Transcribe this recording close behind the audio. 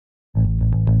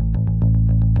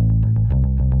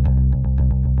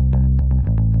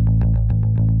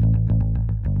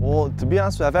To be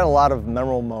honest with you, I've had a lot of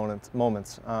memorable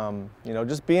moments. You know,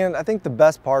 just being, I think the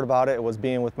best part about it was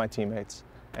being with my teammates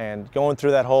and going through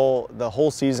the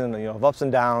whole season, you know, of ups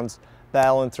and downs,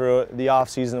 battling through it, the off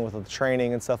season with the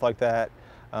training and stuff like that.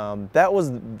 That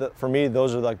was, for me,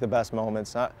 those are like the best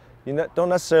moments. You don't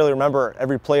necessarily remember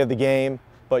every play of the game,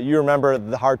 but you remember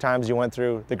the hard times you went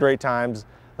through, the great times,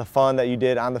 the fun that you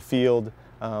did on the field.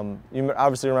 You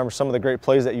obviously remember some of the great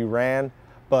plays that you ran,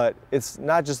 but it's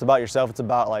not just about yourself, it's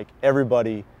about like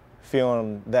everybody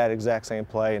feeling that exact same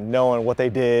play and knowing what they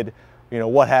did, you know,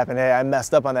 what happened. Hey, I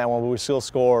messed up on that one, but we still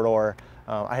scored, or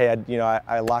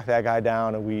I locked that guy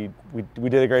down and we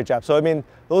did a great job. So I mean,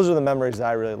 those are the memories that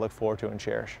I really look forward to and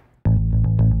cherish.